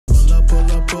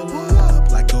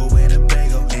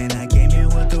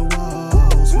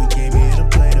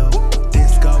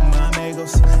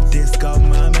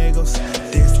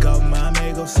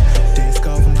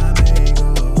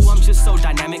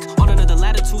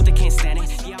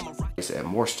at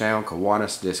Morristown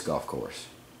Kiwanis Disc Golf Course.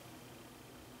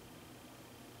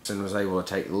 And was able to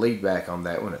take the lead back on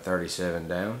that one at 37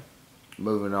 down.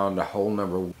 Moving on to hole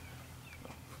number 1.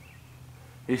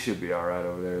 He should be alright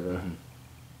over there though.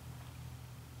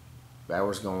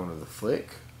 Bauer's going to the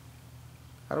flick.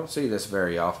 I don't see this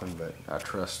very often, but I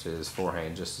trust his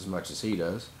forehand just as much as he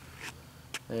does.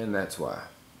 And that's why.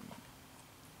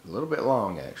 A little bit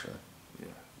long, actually. Yeah.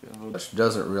 Which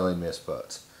doesn't really miss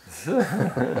putts.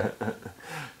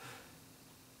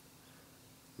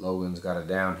 Logan's got a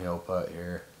downhill putt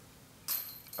here.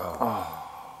 Oh.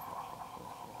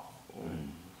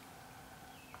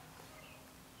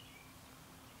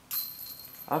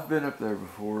 I've been up there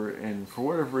before, and for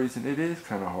whatever reason, it is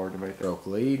kind of hard to make that. Stroke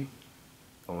lead.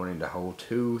 Going into hole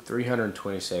 2,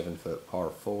 327-foot par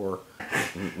 4.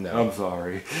 No. I'm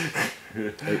sorry.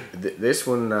 This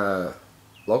one,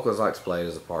 locals like to play it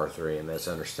as a par 3, and that's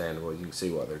understandable. You can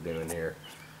see what they're doing here.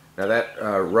 Now that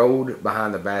road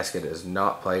behind the basket is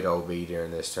not played OB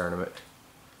during this tournament.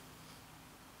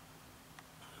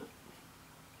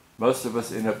 Most of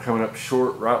us end up coming up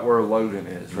short right where Logan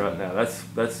is right now.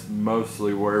 That's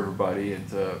mostly where everybody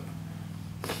ends up.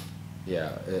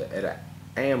 Yeah, at a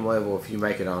AM level, if you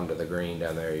make it onto the green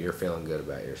down there, you're feeling good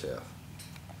about yourself.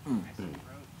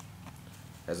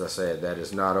 As I said, that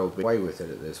is not OB. Away with it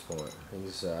at this point.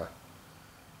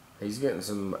 He's getting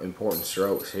some important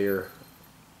strokes here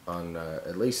on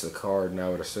at least the card, and I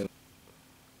would assume.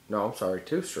 No, I'm sorry,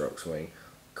 2-stroke swing.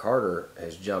 Carter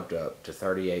has jumped up to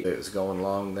 38. It was going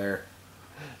long there.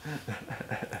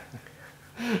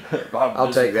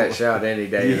 I'll take that shot any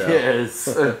day, though. Yes.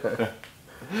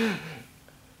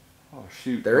 Oh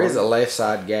shoot! There is a left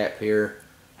side gap here.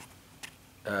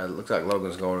 Looks like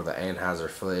Logan's going to the Anheuser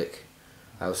flick.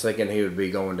 I was thinking he would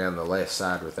be going down the left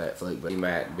side with that flick, but he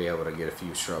might be able to get a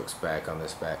few strokes back on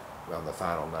this on the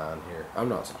final 9 here.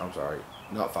 I'm sorry,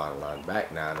 not final 9,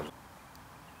 back 9.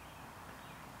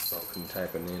 Logan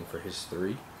tapping in for his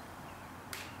 3.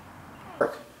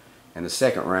 And the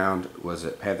second round was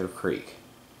at Panther Creek,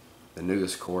 the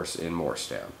newest course in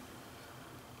Morristown.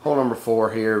 Hole number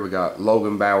 4 here, we got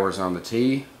Logan Bowers on the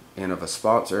tee, Innova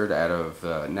sponsored out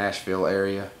of Nashville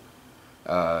area.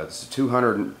 It's a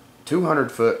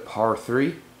 200-foot par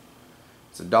 3.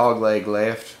 It's a dog leg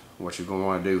left. What you're going to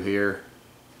want to do here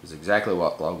is exactly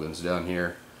what Logan's done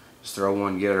here. Just throw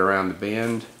one, get it around the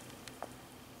bend.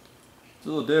 It's a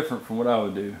little different from what I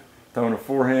would do. Throwing a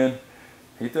forehand,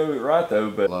 he threw it right though,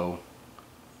 but low.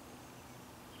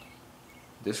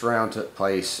 This round took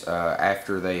place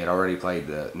after they had already played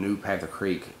the new Panther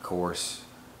Creek course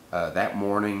that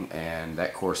morning, and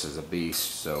that course is a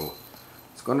beast, so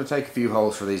it's going to take a few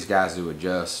holes for these guys to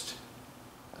adjust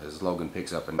as Logan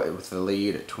picks up with the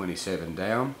lead at 27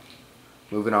 down.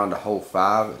 Moving on to hole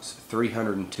 5, it's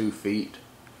 302 feet.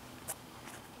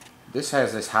 This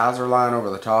has this hyzer line over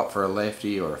the top for a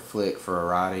lefty or a flick for a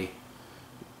righty.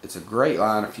 It's a great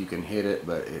line if you can hit it,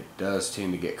 but it does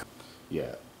tend to get...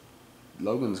 Yeah.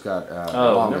 Logan's got the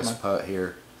longest putt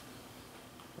here.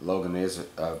 Logan is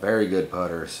a very good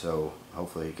putter, so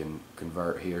hopefully he can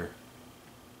convert here.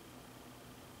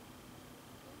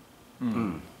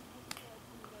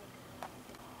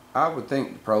 I would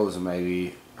think the pros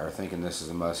maybe are thinking this is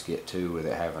a must get to, with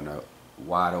it having a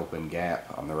wide open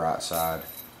gap on the right side.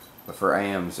 But for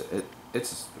AMs,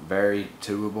 it's very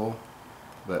doable.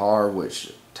 But par,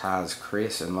 which ties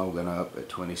Chris and Logan up at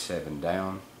 27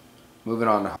 down. Moving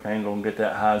on to... ain't gonna get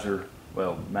that hyzer.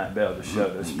 Well, Matt Bell just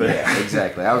showed us. But yeah,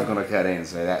 exactly. I was gonna cut in and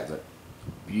say that's a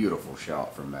beautiful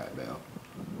shot from Matt Bell.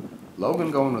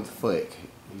 Logan going with the flick.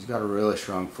 He's got a really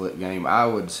strong flick game. I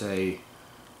would say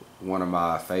one of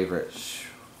my favorite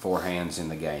forehands in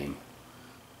the game.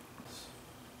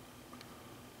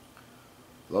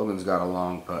 Logan's got a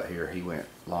long putt here. He went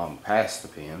long past the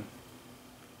pin.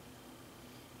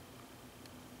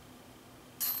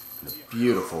 And a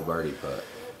beautiful birdie putt.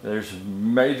 There's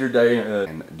major day.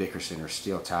 And Dickerson are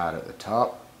still tied at the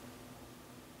top.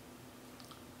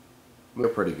 We're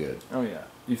pretty good. Oh yeah,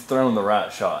 you've thrown the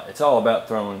right shot. It's all about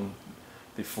throwing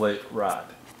the flick right.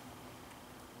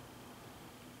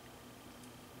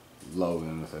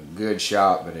 Logan with a good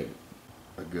shot, but a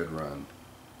good run.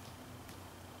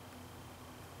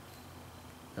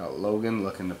 Got Logan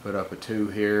looking to put up a 2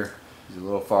 here. He's a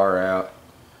little far out.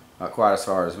 Not quite as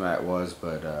far as Matt was,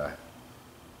 but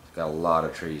he's got a lot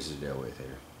of trees to deal with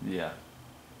here. Yeah.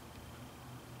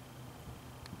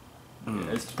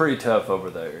 Yeah, it's pretty tough over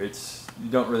there. You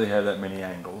don't really have that many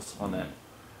angles on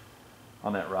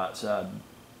that right side.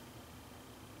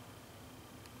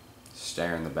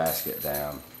 Staring the basket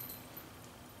down.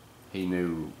 He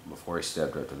knew before he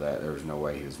stepped up to that, there was no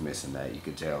way he was missing that. You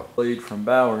could tell. Lead from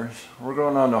Bowers. We're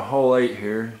going on to hole 8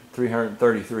 here,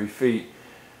 333 feet.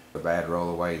 A bad roll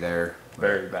away there.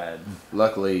 Very bad.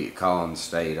 Luckily, Colin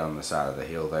stayed on the side of the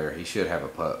hill there. He should have a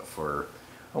putt for...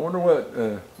 I wonder what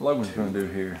Logan's going to do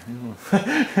here.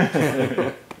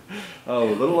 Oh,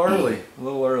 a little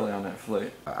early on that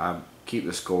flick. I keep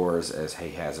the scores as he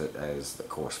has it as the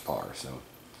course par. So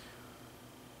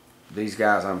these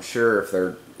guys, I'm sure if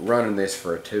they're running this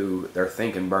for a 2, they're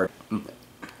thinking birdie.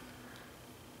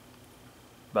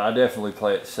 But I definitely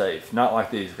play it safe. Not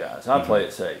like these guys. I play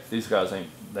it safe. These guys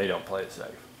they don't play it safe.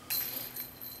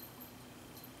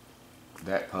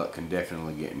 That putt can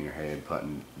definitely get in your head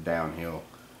putting downhill.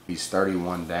 He's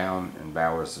 31 down and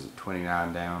Bowers is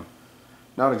 29 down.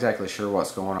 Not exactly sure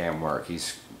what's going on. Damn work.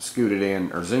 He's scooted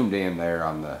in or zoomed in there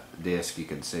on the disc. You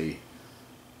can see.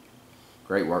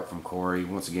 Great work from Corey.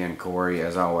 Once again, Corey,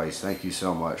 as always, thank you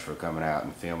so much for coming out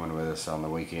and filming with us on the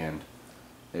weekend.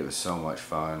 It was so much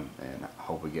fun, and I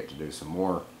hope we get to do some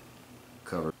more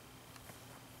coverage.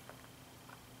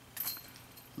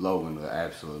 Logan with an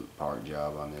absolute park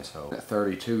job on this hole. At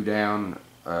 32 down,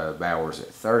 Bowers at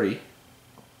 30.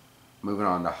 Moving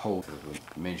on to hole,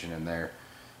 mentioned in there.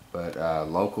 But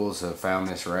locals have found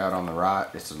this route on the right.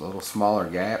 It's a little smaller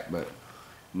gap, but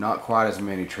not quite as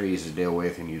many trees to deal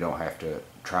with, and you don't have to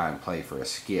try and play for a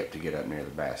skip to get up near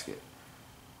the basket.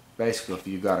 Basically, if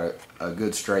you've got a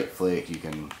good straight flick, you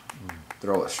can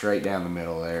throw it straight down the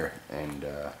middle there. And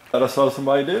I saw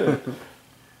somebody do it.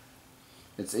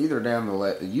 It's either down the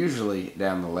left, usually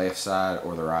down the left side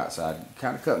or the right side.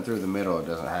 Kind of cutting through the middle, it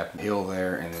doesn't happen. Hill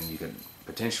there, and then you could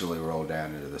potentially roll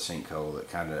down into the sinkhole that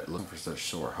kind of look for such a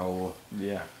short hole.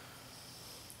 Yeah.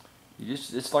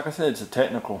 It's like I said, it's a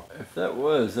technical. If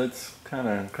that's kind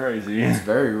of crazy. It's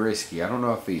very risky. I don't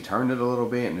know if he turned it a little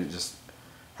bit and it just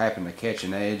happened to catch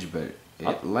an edge, but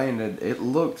it landed.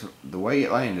 The way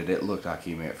it landed, it looked like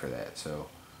he meant for that. So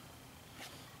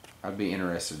I'd be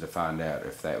interested to find out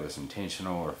if that was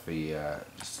intentional or if he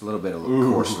just a little bit of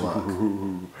course luck.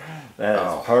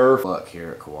 That's perfect. Luck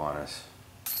here at Kiwanis.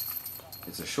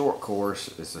 It's a short course.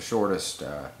 It's the shortest.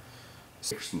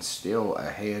 Dickerson's still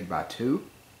ahead by 2.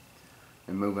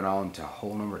 And moving on to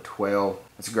hole number 12.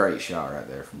 That's a great shot right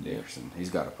there from Dickerson. He's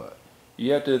got a putt.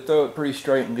 You have to throw it pretty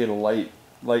straight and get a late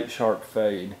sharp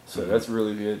fade. So that's a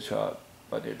really good shot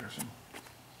by Dickerson.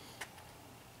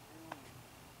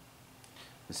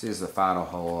 This is the final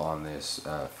hole on this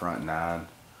front 9,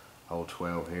 hole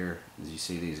 12 here. As you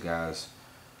see these guys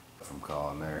from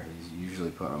Colin there, he's usually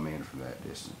putting them in from that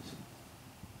distance.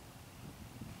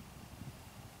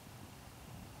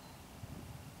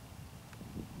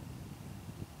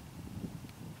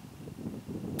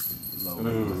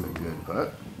 Logan with a good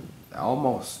putt.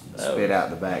 Almost spit out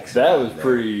the backside. That was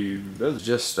pretty. That was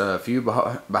just a few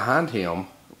behind him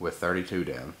with 32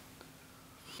 down.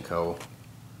 Cole.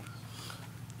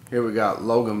 Here we got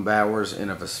Logan Bowers,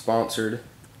 Innova sponsored.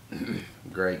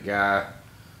 Great guy.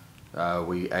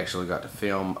 We actually got to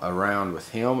film around with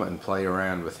him and play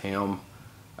around with him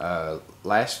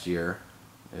last year.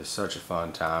 It was such a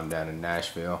fun time down in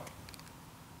Nashville.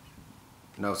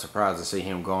 No surprise to see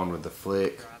him going with the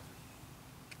flick.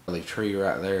 The tree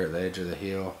right there at the edge of the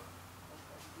hill.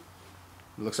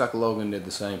 Looks like Logan did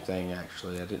the same thing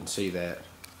actually. I didn't see that.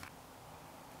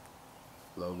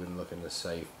 Logan looking to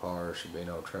save par. Should be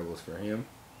no troubles for him.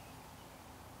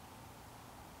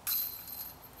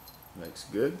 Makes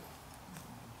good.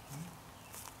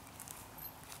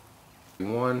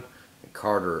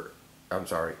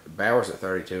 Bowers at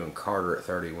 32 and Carter at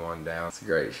 31 down. It's a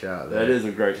great shot there. That is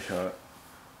a great shot.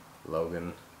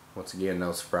 Logan, once again,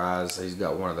 no surprise. He's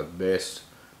got one of the best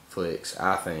flicks,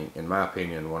 I think, in my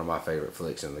opinion, one of my favorite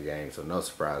flicks in the game. So no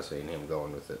surprise seeing him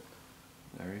going with it.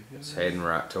 There he goes. He's heading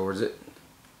right towards it.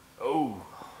 Oh.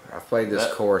 I've played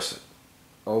this course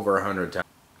over 100 times.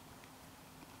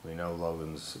 We know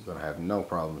Logan's going to have no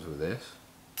problems with this.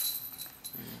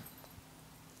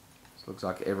 Looks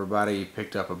like everybody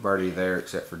picked up a birdie there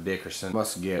except for Dickerson.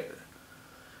 Must get...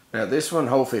 Now this one,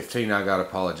 hole 15, I got to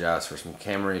apologize for some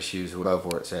camera issues. Above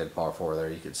where it said par 4 there,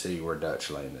 you could see where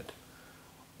Dutch landed.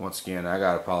 Once again, I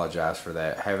got to apologize for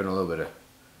that. Having a little bit of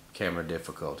camera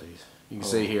difficulties. You can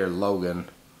see here Logan.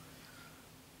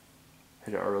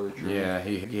 Hit an early tree. Yeah,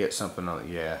 he hit something on...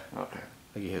 Yeah. Okay.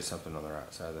 I think he hit something on the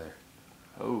right side there.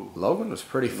 Oh. Logan was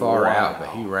pretty far out, but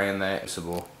he ran that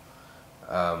possible.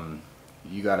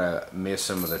 You gotta miss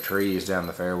some of the trees down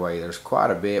the fairway. There's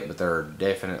quite a bit, but there are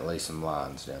definitely some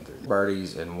lines down through there.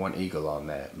 Birdies and 1 eagle on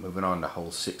that. Moving on to hole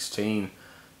 16,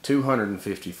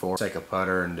 254. Take a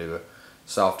putter and do a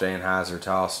soft Anheuser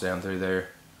toss down through there.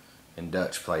 and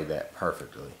Dutch played that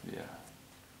perfectly. Yeah.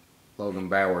 Logan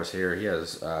Bowers here, he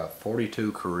has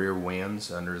 42 career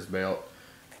wins under his belt,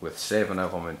 with 7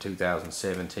 of them in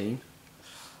 2017.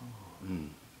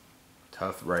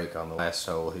 Tough break on the last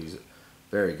hole. He's a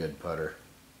very good putter.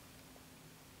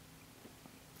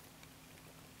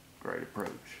 Great approach.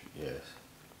 Yes.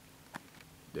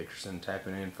 Dickerson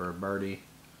tapping in for a birdie.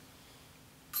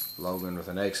 Logan with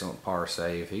an excellent par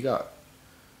save. He got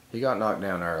knocked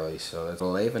down early, so that's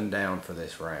 11 down for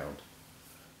this round.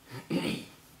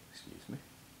 Excuse me.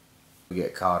 We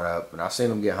get caught up, and I've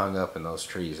seen him get hung up in those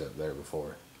trees up there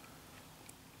before.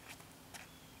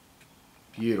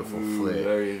 Beautiful flick.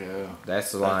 There you go.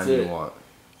 That's the line you want.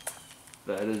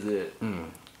 That is it.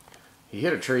 He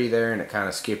hit a tree there, and it kind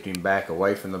of skipped him back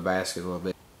away from the basket a little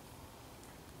bit.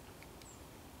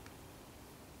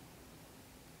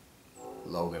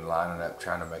 Logan lining up,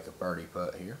 trying to make a birdie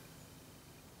putt here.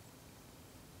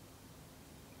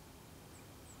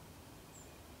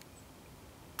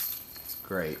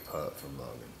 Great putt from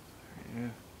Logan. Yeah.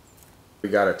 We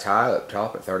got a tie up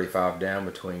top at 35 down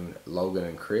between Logan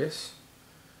and Chris.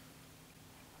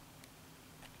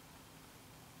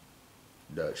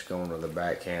 Dutch going with the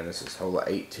backhand. This is hole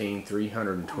 18,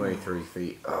 323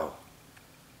 feet. Oh.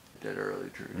 Dead early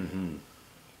tree.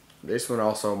 This one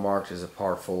also marked as a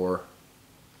par 4.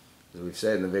 As we've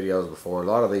said in the videos before, a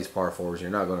lot of these par 4s you're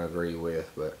not going to agree with,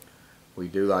 but we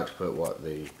do like to put what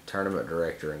the tournament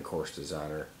director and course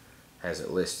designer has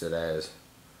it listed as.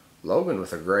 Logan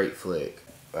with a great flick.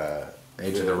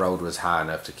 Edge of the road was high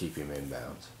enough to keep him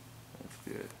inbounds. That's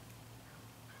good.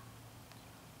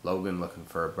 Logan looking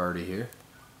for a birdie here.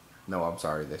 No, I'm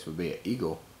sorry, this would be an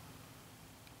eagle.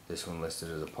 This one listed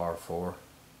as a par 4.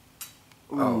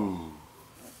 Oh,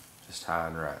 just high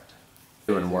and right.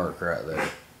 Doing work right there.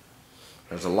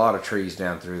 There's a lot of trees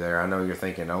down through there. I know you're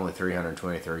thinking only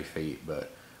 323 feet,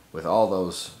 but with all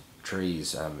those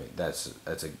trees, I mean, that's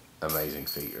an amazing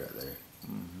feat right there.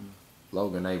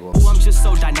 Logan able. I'm just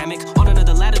so dynamic, on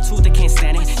another latitude, they can't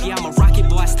stand it. Yeah, I'm a rocket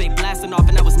boy, I stay blasting off,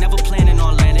 and I was never planning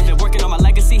on landing. Been working on my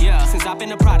legacy, since I've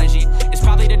been a prodigy. It's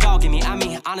probably the dog in me, I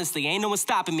mean, honestly, ain't no one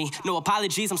stopping me. No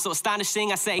apologies, I'm so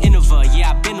astonishing, I say Innova,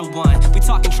 yeah, I've been the one. We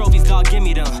talking trophies, dog, give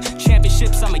me them.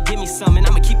 Championships, I'ma give me some, and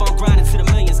I'ma keep on grinding till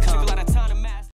the millions come.